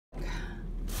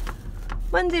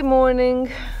Monday morning,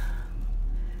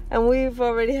 and we've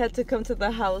already had to come to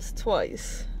the house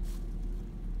twice.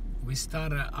 We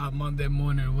started our Monday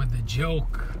morning with a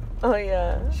joke. Oh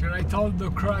yeah. Should I tell the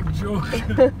crack joke?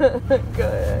 Go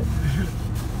ahead.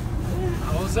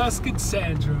 I was asking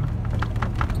Sandra,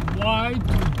 why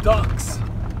do ducks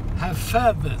have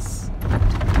feathers?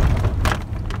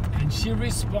 And she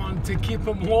responded, to keep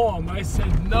them warm. I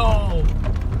said, no,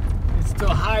 it's to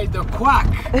hide the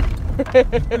quack.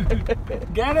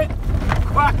 Get it?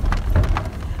 Quack.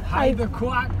 Hide the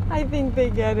quack. I think they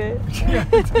get it. Yeah,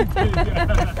 I think they get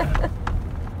it.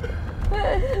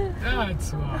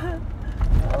 That's why.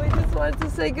 We just wanted to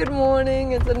say good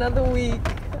morning. It's another week.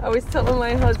 I was telling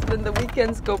my husband the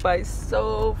weekends go by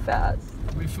so fast.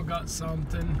 We forgot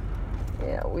something.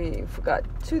 Yeah, we forgot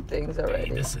 2 things already.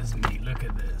 Hey, this is me. Look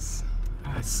at this.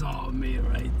 I saw me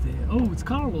right there. Oh, it's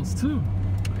Carlos too.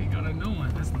 We got a new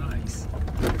one. That's nice.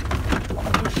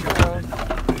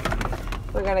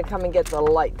 We're gonna come and get the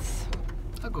lights.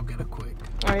 I'll go get it quick.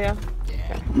 Oh yeah?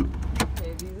 Yeah.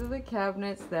 Okay, these are the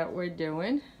cabinets that we're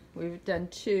doing. We've done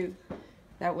 2.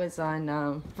 That was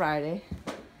on Friday.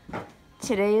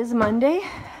 Today is Monday.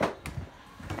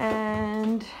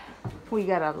 And we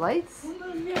got our lights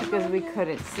because we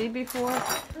couldn't see before.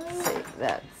 See,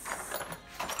 that's...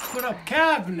 Put up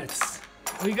cabinets.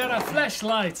 We got our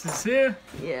flashlights. Is here.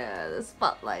 Yeah, the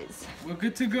spotlights. We're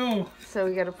good to go. So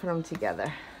we gotta put them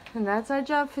together. And that's our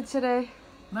job for today.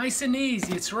 Nice and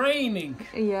easy. It's raining.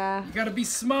 Yeah. You gotta be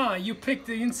smart. You pick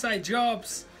the inside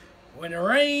jobs when it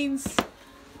rains.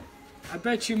 I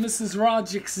bet you Mrs.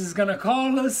 Rogers is gonna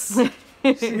call us.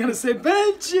 She's gonna say,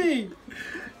 Benji,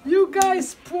 you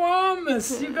guys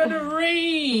promised you're gonna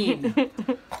rain.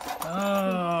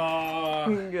 Oh,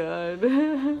 Good.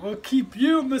 we'll keep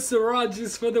you, Mr.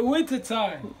 Rogers, for the winter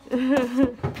time.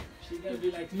 She's gonna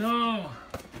be like, no,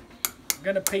 I'm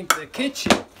gonna paint the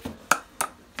kitchen.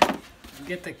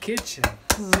 Get the kitchen.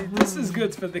 See, this is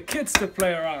good for the kids to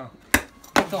play around.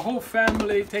 Get the whole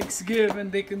family, Thanksgiving,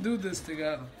 they can do this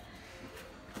together.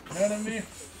 You know what I mean?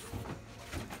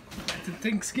 At the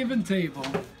Thanksgiving table,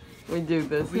 We do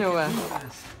this. we No way. can do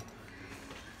this.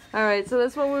 All right, so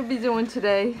that's what we'll be doing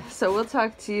today. So we'll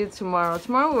talk to you tomorrow.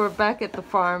 Tomorrow we're back at the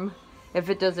farm if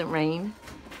it doesn't rain.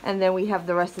 And then we have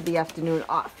the rest of the afternoon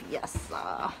off. Yes.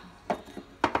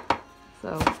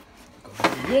 So, Go for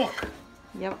a walk.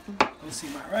 yep. Go see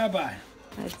my rabbi,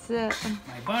 That's it.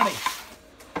 my buddy.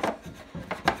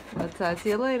 I'll talk to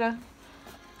you later.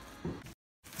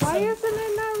 Why isn't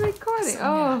it not recording?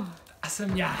 Oh.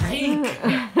 Asam Yahik.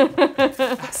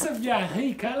 Asam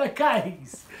Yahik. Olha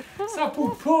cães.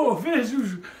 Sapupô.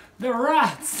 Vejo the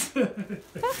rats.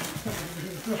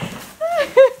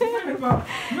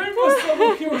 Vem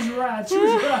mostrar aqui os rats.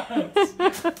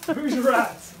 Os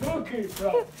rats. Ok,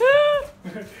 pronto.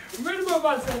 Vem uma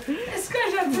massa. Esse cara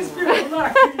já despirou lá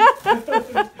aqui.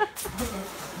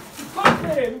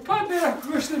 Pode a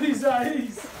custa de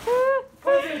Isaías.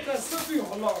 Pode estar sempre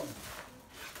enrolando.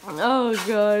 Oh,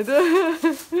 God.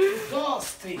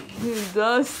 Dusty.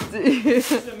 Dusty.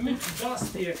 It's muito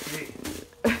dusty aqui.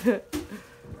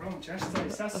 Pronto, já está.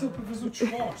 Isso é só para fazer o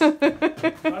desforço.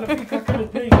 Agora fica aquele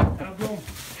dente, tá bom?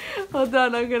 Hold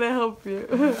on, I'm gonna help you.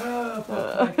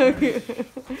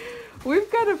 We've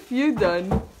got a few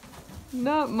done.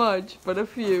 Not much, but a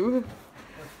few.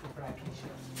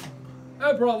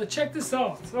 Hey brother, check this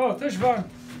out. Oh, estás bem.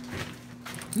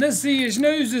 Nas ilhas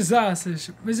não usas aças,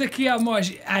 mas aqui há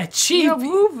mais. É cheap. You're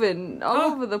moving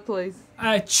all over the place.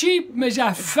 É cheap, mas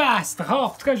é fast,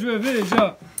 rápido. Queres ver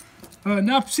já?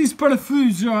 Não é preciso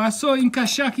parafuso já. É só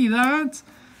encaixar aqui dentro.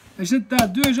 A gente dá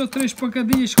 2 ou 3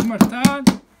 pancadinhas com o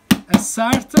martelo.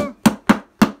 Acerta.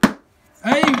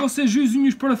 Aí vocês usam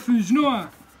os parafusos, não é?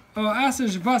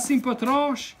 Essas vão assim para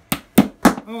trás.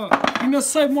 E não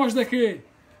sei mais daqui.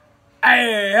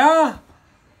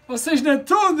 Vocês não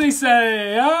tudo isso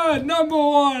aí, number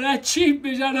one, é cheap,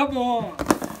 mas é number one.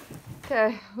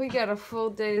 Okay, we got a full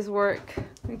day's work.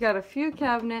 We got a few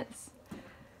cabinets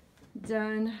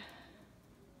done.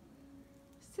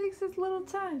 This takes us a little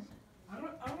time. I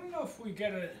don't know if we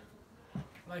get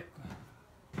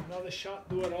another shot,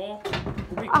 do it all.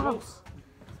 We'll be close.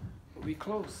 We'll be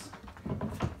close.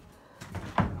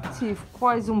 Tive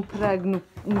quase prego no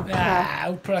pé.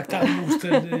 O prego está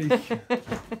mostrando.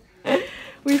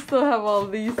 We still have all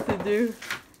these to do.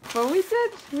 But we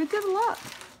did a lot.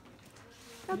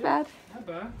 Not bad. Not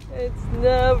bad. It's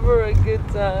never a good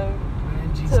time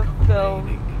Benji's to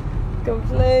film.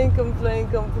 complaining. Complain.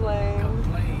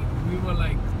 We were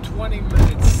like 20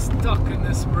 minutes stuck in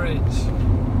this bridge.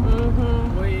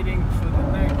 Waiting for the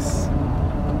next.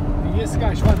 E esse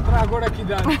gajo vai entrar agora aqui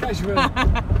dentro. Queres ver?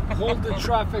 hold the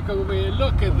traffic over here.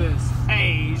 Look at this.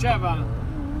 Hey, Java.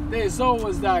 There's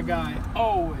always that guy.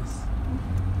 Always.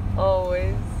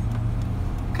 Always.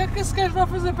 O que é que esse gajo vai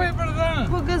fazer para ir para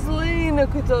dentro? Pôr gasolina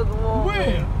com todo mundo.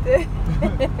 Ué?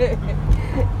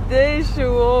 Deixa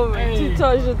o homem. Ei, Tu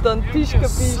estás ajudando.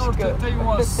 Pisca-pisca. Eu tenho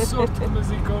uma sorte com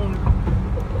meus icônicos.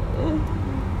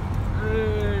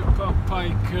 Ei,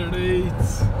 papai querido.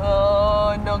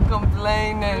 Oh, no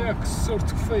complaining. É que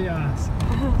sorte que foi essa.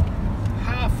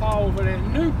 Half hour and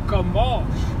nunca mais.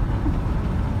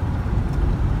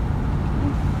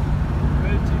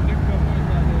 Nunca mais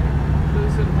nada.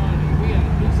 Losing money. We are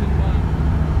losing money.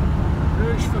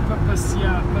 Hoje foi para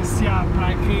passear para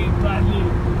aqui, para ali,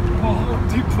 para o Home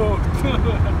Depot.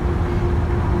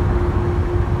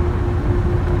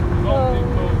 Home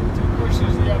Depot. Tu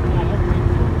gostas de ir para o Home Depot?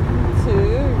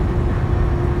 Two.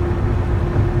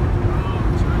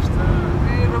 Já está.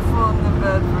 Beautiful in the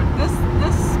Bedford.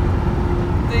 This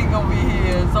thing over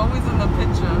here is always in the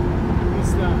picture.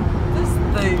 What's that? This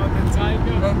thing. Oh, the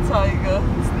tiger? The tiger.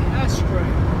 It's the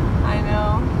ashtray. I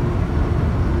know.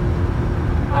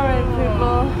 Alright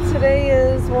people, today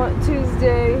is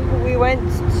Tuesday. We went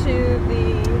to the,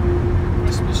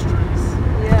 Christmas trees.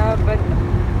 yeah, but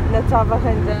Natava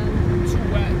Hendan. Too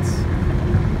wet.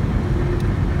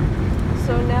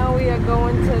 So now we are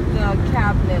going to the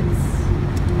cabinets.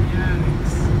 The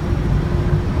attics.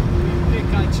 We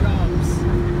pick our jobs.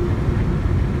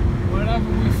 Whatever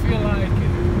we feel like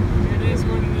it. It is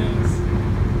what it is.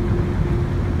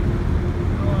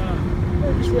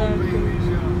 Which one Exactly. baby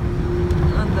job?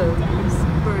 On the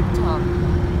bird top.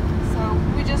 So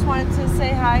we just wanted to say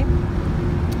hi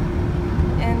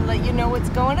and let you know what's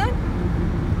going on.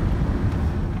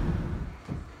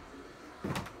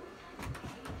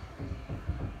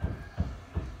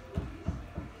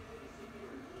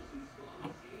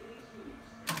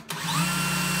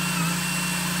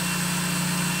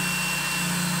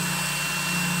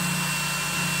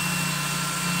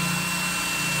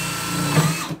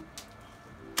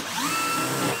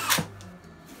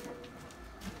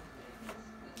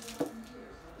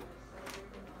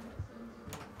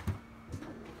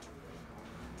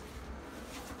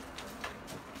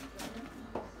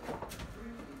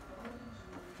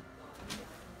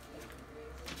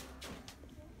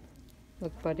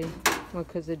 Look, buddy, uma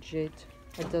coisa de jeito.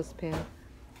 A dustpan.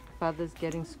 Father's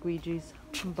getting squeegees,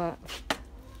 but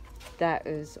that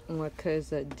is uma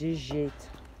coisa de jeito.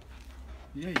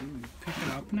 Yeah, you pick it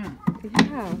up now.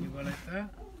 Yeah, You go like that.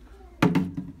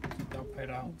 Dump it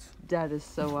out. that is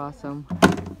so awesome.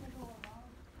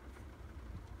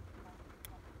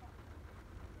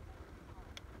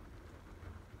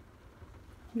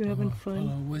 You having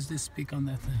fun? Where's this speak on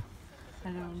that thing? I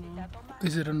don't know.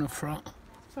 Is it on the front?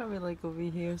 Probably like over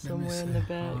here Let me somewhere see. in the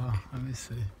back. Let me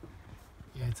see.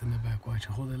 Yeah, it's in the back. Watch,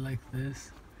 hold it like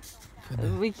this. For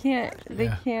the, We can't. They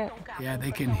Yeah. can't. yeah,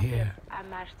 they can hear.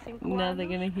 Now they're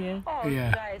gonna hear.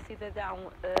 Yeah.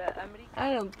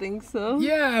 I don't think so.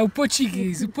 Yeah, o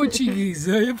português, o português,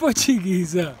 o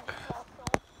português.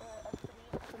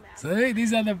 See,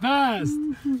 these are the best.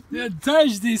 Yeah,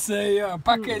 touch this aí, ó,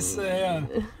 para aquecer,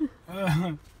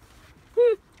 ó.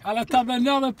 Ela tá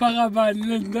danada para baixo,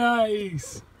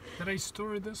 nice. Did I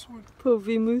store this one?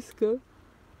 Povi Musca.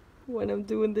 When I'm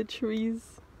doing the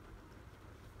trees.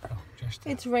 Oh, just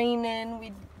It's raining.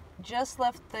 We just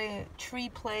left the tree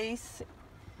place.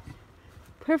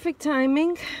 Perfect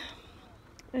timing.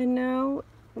 And now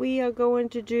we are going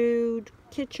to do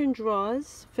kitchen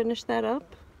drawers. Finish that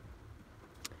up.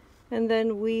 And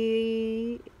then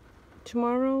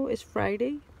tomorrow is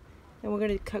Friday. And we're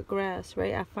going to cut grass,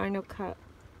 right? Our final cut.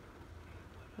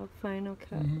 Our final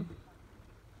cut. Mhm.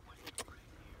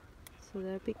 So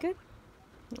that'd be good.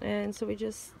 And so we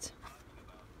just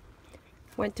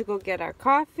went to go get our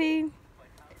coffee.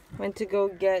 Went to go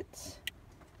get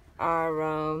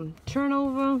our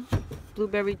turnover,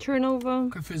 blueberry turnover,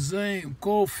 Cafezinho,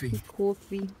 coffee.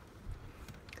 coffee.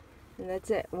 And that's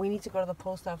it. We need to go to the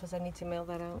post office. I need to mail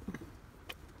that out.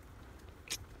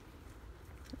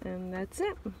 And that's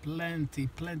it.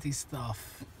 Plenty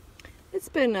stuff. It's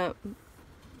been a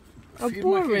Firma aqui as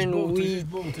boring botas, week. as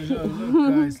botas, ó.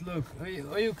 Look guys, look.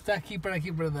 Olha o que está aqui para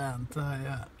dentro.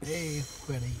 Ei,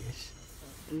 porcarias.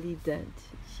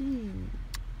 Lidante.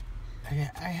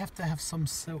 I have to have some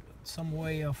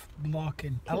way of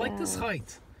blocking. I like this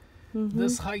height.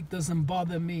 This height doesn't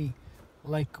bother me.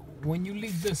 Like when you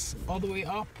leave this all the way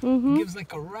up, it gives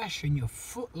like a rash in your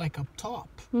foot, like up top,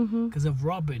 because of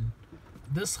rubbing.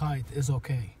 This height is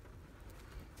okay.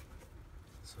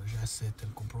 So já sei,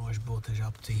 tenho que comprar umas botas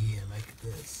up to here, like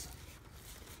this.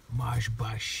 Mais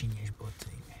baixinhas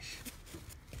botinhas.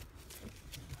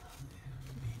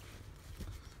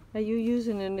 Are you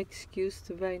using an excuse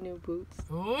to buy new boots?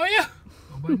 Oh yeah,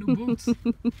 I'll buy new boots.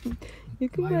 You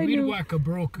can My buy weed new. whacker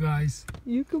broke, guys.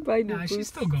 You can buy new Nah, boots. she's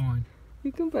still going.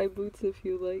 You can buy boots if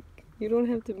you like. You don't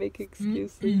have to make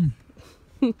excuses.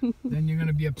 Then you're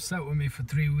gonna be upset with me for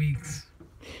 3 weeks.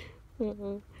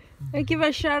 I give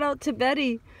a shout out to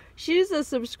Betty. She's a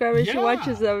subscriber. She Yeah.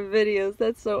 watches our videos.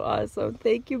 That's so awesome.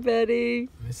 Thank you, Betty.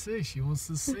 Let's see. She wants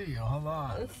to see you. Hold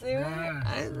on. Let's see.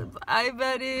 Yes. Hi,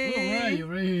 Betty. All right, you're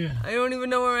right here. I don't even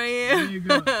know where I There am. you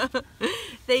go.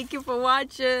 Thank you for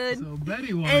watching. So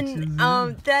Betty watches. And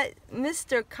yeah. that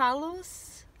Mr.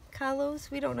 Carlos,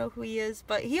 we don't know who he is,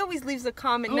 but he always leaves a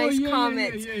comment, Oh, nice yeah,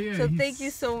 comments. yeah. So He's- thank you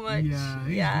so much. Yeah,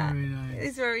 he's very nice.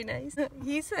 He's very nice.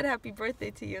 He said happy birthday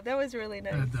to you. That was really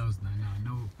nice. That was nice.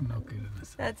 No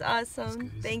goodness. That's awesome. good,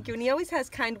 isn't Thank you. it? And he always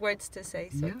has kind words to say,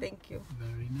 so Yeah. thank you.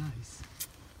 Very nice.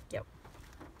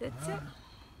 That's it.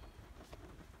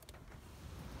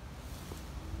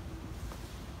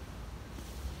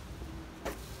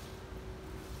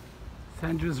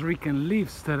 Sandra's raking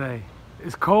leaves today.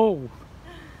 It's cold.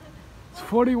 It's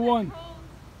 41.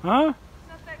 Huh? It's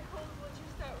not that cold once you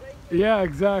start raking. Yeah,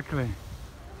 exactly.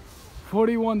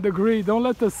 41 degree. Don't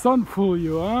let the sun fool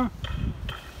you, huh?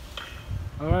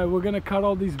 All right, we're gonna cut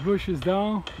all these bushes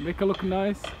down, make it look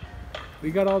nice.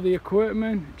 We got all the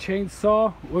equipment,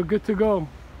 chainsaw. We're good to go.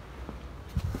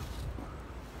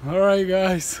 All right,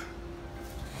 guys.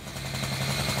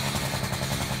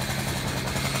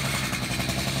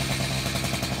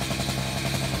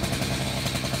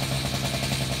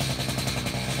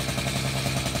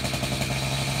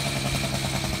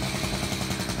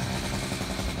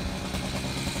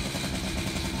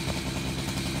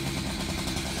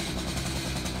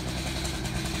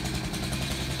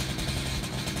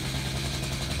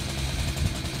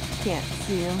 Can't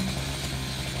see him.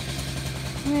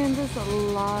 Man, there's a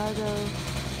lot of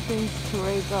things to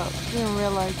rake up. Didn't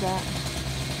realize that.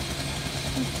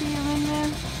 You see him in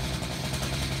there?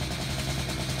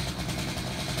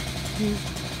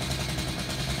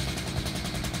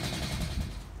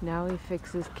 Now he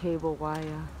fixes cable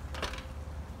wire.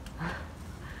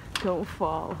 Don't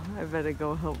fall. I better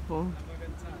go help him.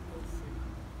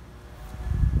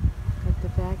 Got the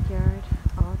backyard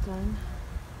all done.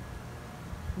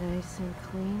 Nice and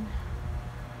clean.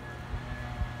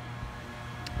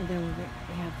 And then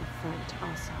we have the front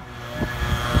also.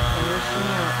 Finishing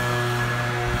up.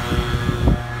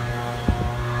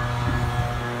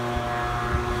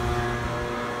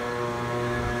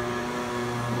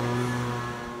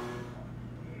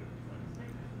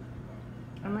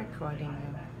 I'm recording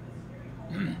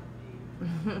you.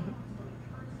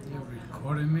 You're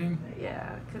recording me?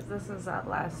 Yeah, because this is our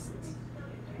last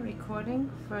recording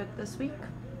for this week.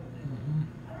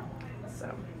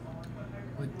 So.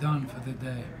 We're done for the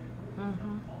day.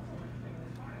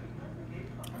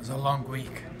 It was a long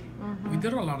week. We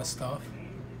did a lot of stuff.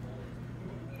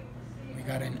 We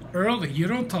got in early. You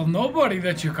don't tell nobody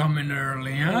that you come in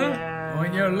early, huh? Yeah.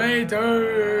 When you're late,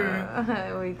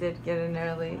 We did get in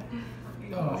early.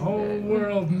 the whole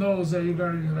world knows that you got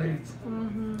in late.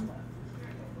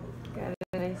 Got it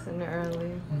nice and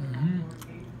early.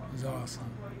 It was awesome.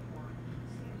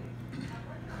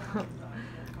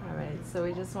 Alright, so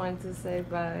we just wanted to say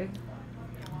bye.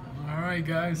 All right,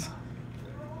 guys.